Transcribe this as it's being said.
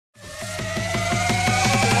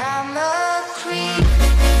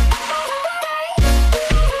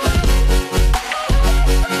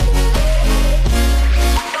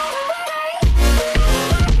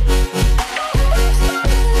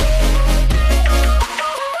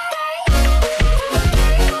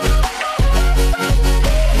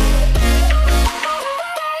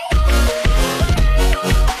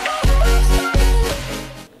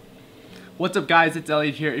What's up guys, it's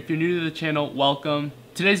Elliot here. If you're new to the channel, welcome.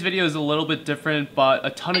 Today's video is a little bit different, but a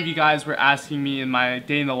ton of you guys were asking me in my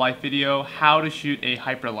day in the life video how to shoot a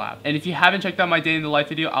hyperlapse. And if you haven't checked out my day in the life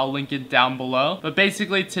video, I'll link it down below. But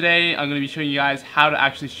basically today I'm going to be showing you guys how to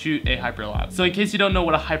actually shoot a hyperlapse. So in case you don't know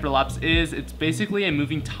what a hyperlapse is, it's basically a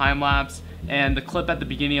moving time lapse. And the clip at the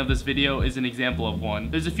beginning of this video is an example of one.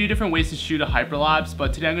 There's a few different ways to shoot a hyperlapse,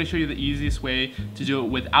 but today I'm going to show you the easiest way to do it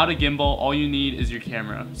without a gimbal. All you need is your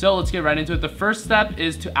camera. So let's get right into it. The first step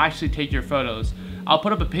is to actually take your photos. I'll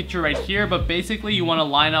put up a picture right here, but basically you want to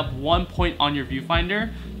line up one point on your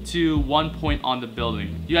viewfinder to one point on the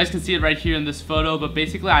building. You guys can see it right here in this photo, but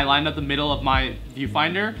basically I lined up the middle of my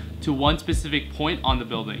viewfinder to one specific point on the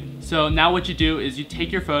building. So now what you do is you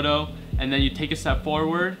take your photo and then you take a step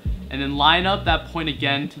forward and then line up that point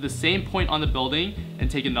again to the same point on the building and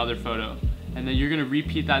take another photo. And then you're gonna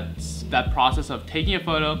repeat that process of taking a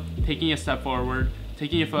photo, taking a step forward,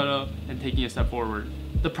 taking a photo, and taking a step forward.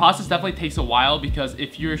 The process definitely takes a while because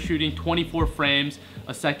if you're shooting 24 frames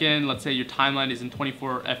a second, let's say your timeline is in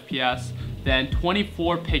 24 FPS, then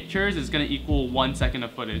 24 pictures is gonna equal 1 second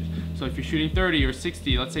of footage. So if you're shooting 30 or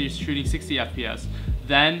 60, let's say you're shooting 60 FPS,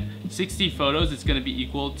 then 60 photos is going to be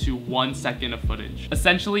equal to 1 second of footage.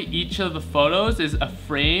 Essentially, each of the photos is a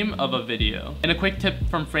frame of a video. And a quick tip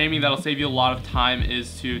from framing that'll save you a lot of time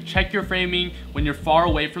is to check your framing when you're far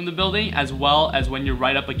away from the building as well as when you're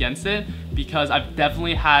right up against it, because I've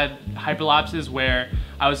definitely had hyperlapses where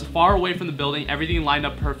I was far away from the building, everything lined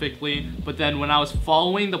up perfectly, but then when I was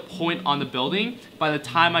following the point on the building, by the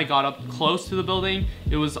time I got up close to the building,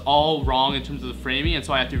 it was all wrong in terms of the framing, and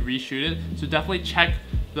so I had to reshoot it. So definitely check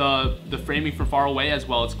the framing from far away as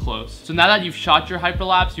well as close. So now that you've shot your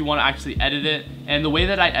hyperlapse, you want to actually edit it, and the way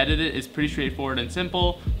that I edit it is pretty straightforward and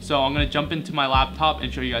simple. So I'm going to jump into my laptop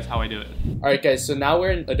and show you guys how I do it. Alright guys, so now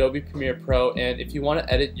we're in Adobe Premiere Pro, and if you want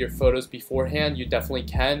to edit your photos beforehand, you definitely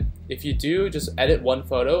can. If you do, just edit one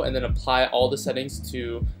photo and then apply all the settings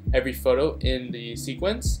to every photo in the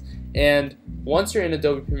sequence. And once you're in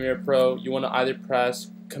Adobe Premiere Pro, you want to either press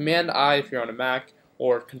Command-I if you're on a Mac,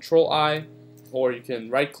 or Control-I, or you can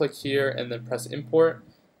right click here and then press import.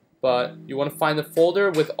 But you want to find the folder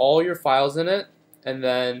with all your files in it and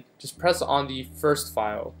then just press on the first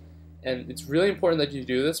file. And it's really important that you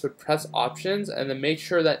do this, but press options and then make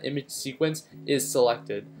sure that image sequence is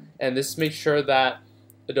selected. And this makes sure that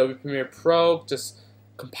Adobe Premiere Pro just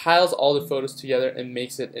compiles all the photos together and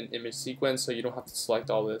makes it an image sequence, so you don't have to select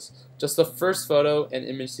all this. Just the first photo and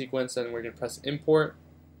image sequence, and we're going to press import.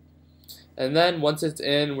 And then once it's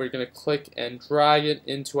in, we're going to click and drag it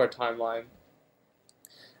into our timeline.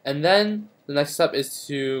 And then the next step is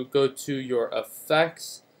to go to your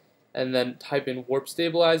effects and then type in warp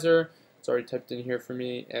stabilizer. It's already typed in here for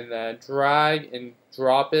me. And then drag and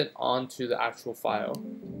drop it onto the actual file.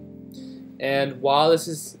 And while this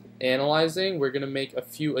is analyzing, we're going to make a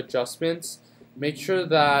few adjustments. Make sure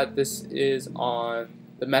that this is on,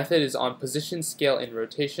 the method is on position, scale, and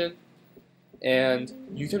rotation. And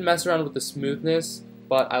you can mess around with the smoothness,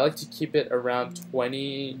 but I like to keep it around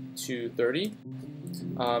 20 to 30.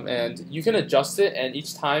 And you can adjust it, and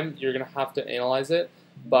each time you're going to have to analyze it.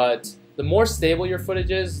 But the more stable your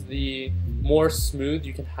footage is, the more smooth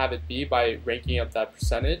you can have it be by ranking up that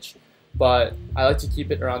percentage. But I like to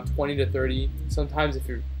keep it around 20 to 30. Sometimes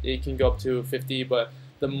it can go up to 50, but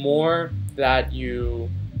the more that you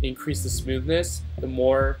increase the smoothness, the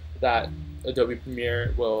more that Adobe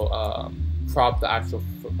Premiere will crop the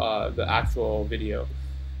actual video.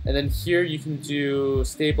 And then here you can do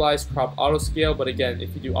stabilize, crop, auto scale, but again,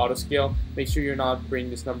 if you do auto scale, make sure you're not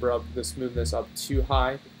bringing this number up, the smoothness up too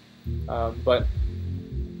high. But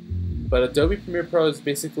Adobe Premiere Pro is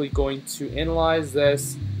basically going to analyze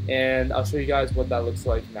this, and I'll show you guys what that looks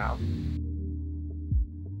like now.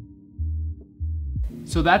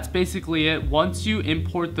 So that's basically it. Once you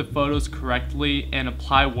import the photos correctly and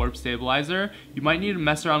apply warp stabilizer, you might need to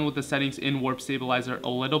mess around with the settings in warp stabilizer a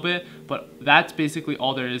little bit, but that's basically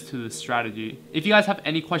all there is to this strategy. If you guys have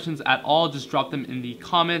any questions at all, just drop them in the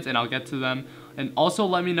comments and I'll get to them. And also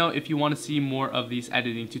let me know if you want to see more of these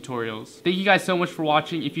editing tutorials. Thank you guys so much for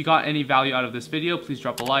watching. If you got any value out of this video, please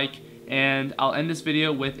drop a like, and I'll end this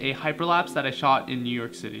video with a hyperlapse that I shot in New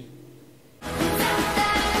York City.